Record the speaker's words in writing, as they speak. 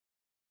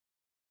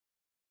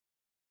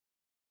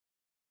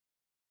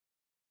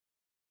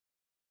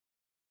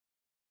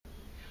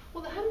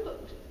Well, the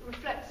handbook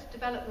reflects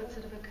developments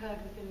that have occurred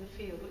within the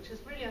field, which has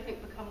really, I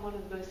think, become one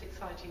of the most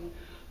exciting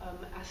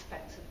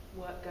aspects of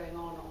work going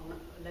on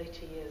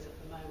later years at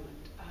the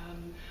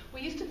moment.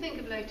 We used to think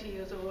of later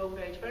years or old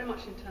age very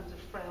much in terms of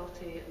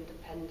frailty and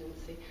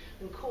dependency,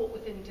 and caught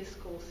within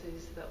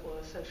discourses that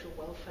were social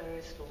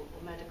welfarist or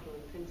medical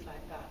and things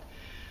like that.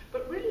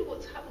 But really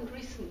what's happened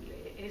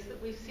recently is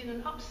that we've seen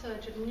an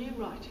upsurge of new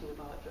writing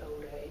about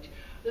old age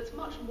that's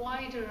much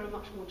wider and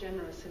much more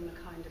generous in the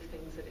kind of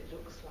things that it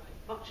looks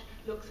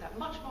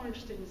much more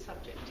interested in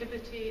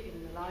subjectivity,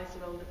 in the lives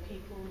of older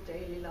people,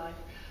 daily life,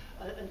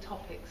 and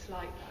topics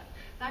like that.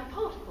 Now, in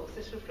part, of course,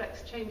 this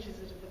reflects changes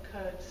that have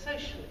occurred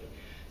socially.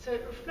 So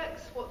it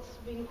reflects what's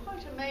been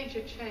quite a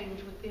major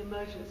change with the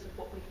emergence of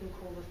what we can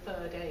call the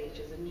third age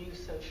as a new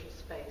social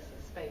space,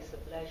 a space of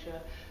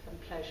leisure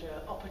and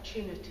pleasure,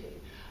 opportunity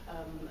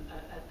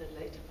at the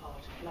later part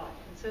of life.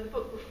 And so the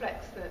book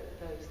reflects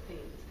those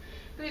themes.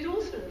 But it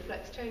also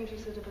reflects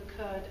changes that have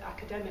occurred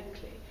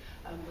academically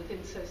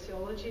within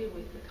sociology,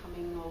 with the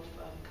coming of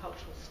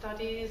cultural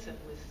studies and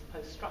with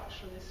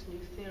post-structuralist, new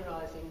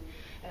theorising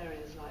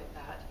areas like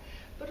that.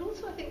 But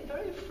also, I think,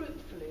 very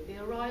fruitfully, the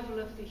arrival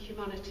of the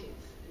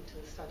humanities into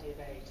the study of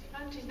age.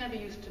 Humanities never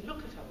used to look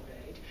at old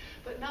age,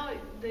 but now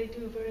they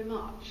do very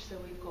much. So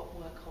we've got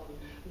work on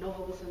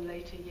novels in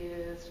later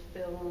years,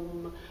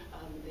 film,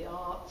 the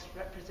arts,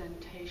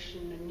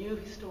 representation, and new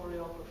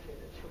historiography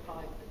that's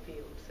revived the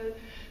field.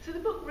 So the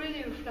book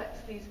really reflects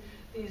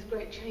these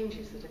great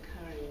changes that are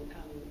occurring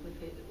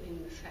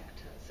within the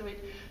sector. So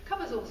it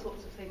covers all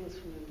sorts of things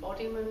from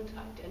embodiment,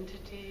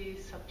 identity,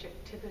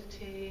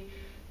 subjectivity,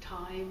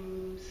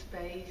 time,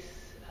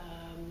 space,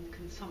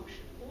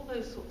 consumption. All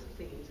those sorts of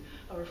themes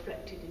are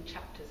reflected in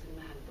chapters in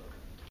the handbook.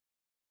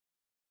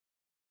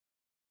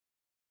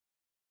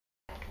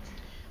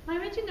 My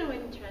original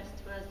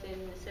interest was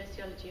in the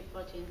sociology of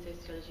body and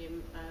sociology of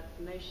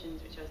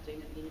emotions, which I was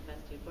doing at the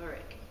University of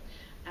Warwick.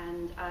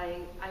 And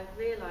I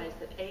realised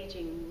that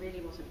ageing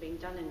really wasn't being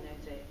done in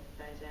those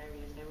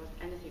areas. There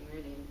wasn't anything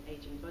really in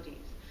ageing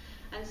bodies.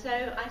 And so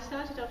I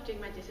started off doing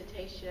my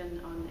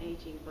dissertation on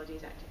ageing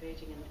bodies, active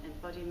ageing and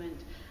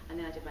embodiment, and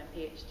then I did my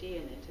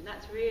PhD in it. And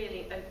that's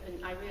really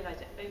opened, I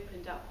realised it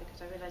opened up,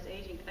 because I realised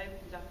ageing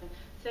opened up in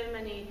so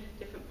many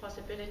different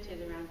possibilities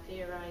around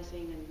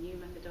theorising and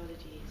new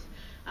methodologies,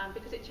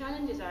 because it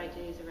challenges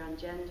ideas around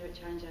gender, it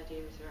challenges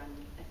ideas around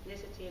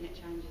ethnicity, and it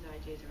challenges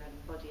ideas around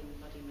body and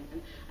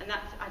embodiment. And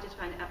that's, I just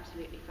find it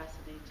absolutely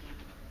fascinating.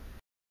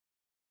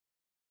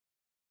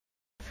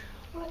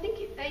 Well, I think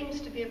it aims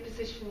to be a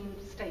position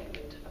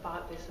statement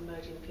about this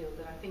emerging field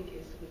that I think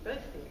is, we both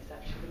think is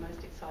actually the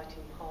most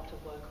exciting part of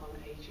work on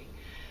ageing.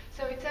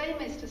 So its aim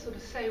is to sort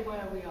of say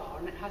where we are,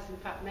 and it has in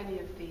fact many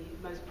of the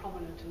most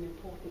prominent and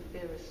important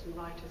theorists and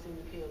writers in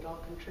the field are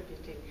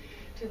contributing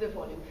to the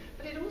volume.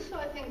 But it also,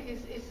 I think,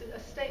 is a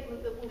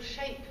statement that will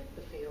shape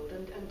the field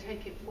and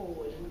take it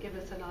forward and give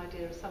us an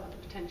idea of some of the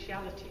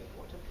potentiality of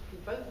what we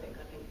both think,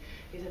 I think,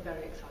 is a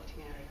very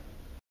exciting area.